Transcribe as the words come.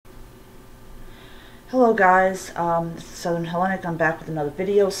Hello guys, this is Southern Hellenic. I'm back with another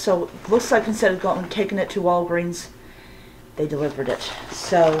video. So it looks like instead of taking it to Walgreens, they delivered it.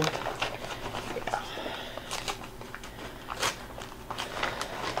 So yeah.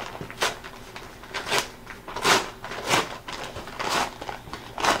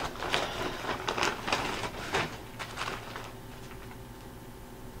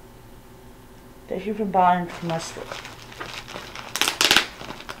 Thank you for buying from my store.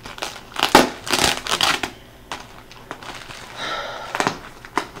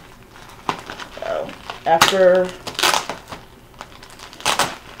 After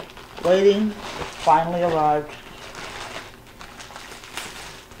waiting, it finally arrived.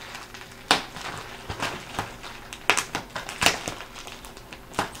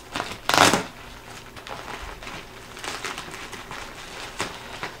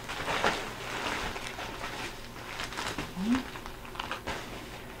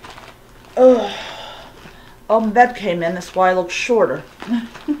 Oh, my bed came in, that's why I look shorter.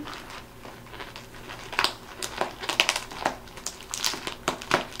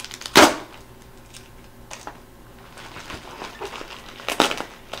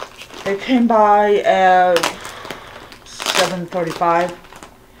 They came by at 7:35,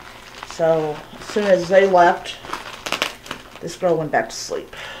 so as soon as they left, this girl went back to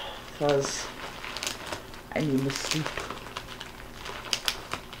sleep, because I need to sleep.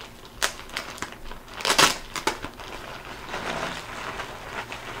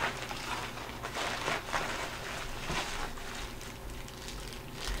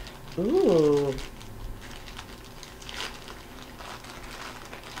 Ooh.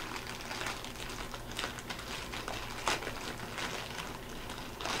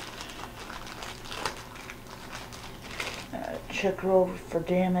 Check her over for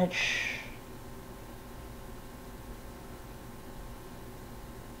damage.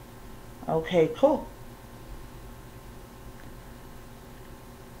 Okay, cool.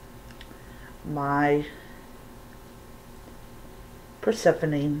 My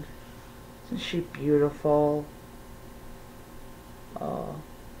Persphone. Isn't she beautiful? Oh,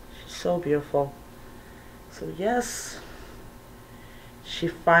 she's so beautiful. So yes, she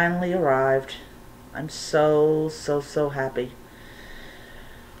finally arrived. I'm so happy.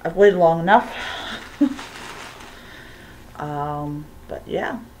 I've waited long enough. But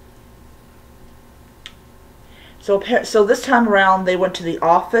yeah. So this time around they went to the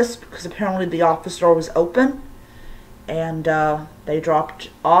office because apparently the office door was open, and they dropped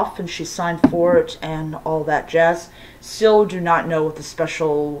off and she signed for it and all that jazz. Still do not know what the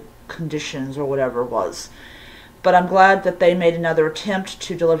special conditions or whatever was, but I'm glad that they made another attempt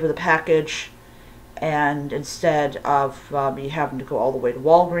to deliver the package, and instead of me having to go all the way to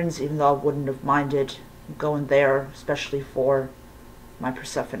Walgreens, even though I wouldn't have minded going there, especially for my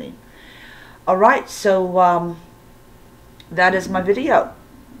Persphone. Alright, so that is my video.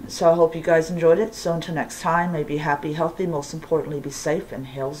 So I hope you guys enjoyed it. So until next time, may be happy, healthy, most importantly be safe, and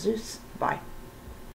hail Zeus. Bye.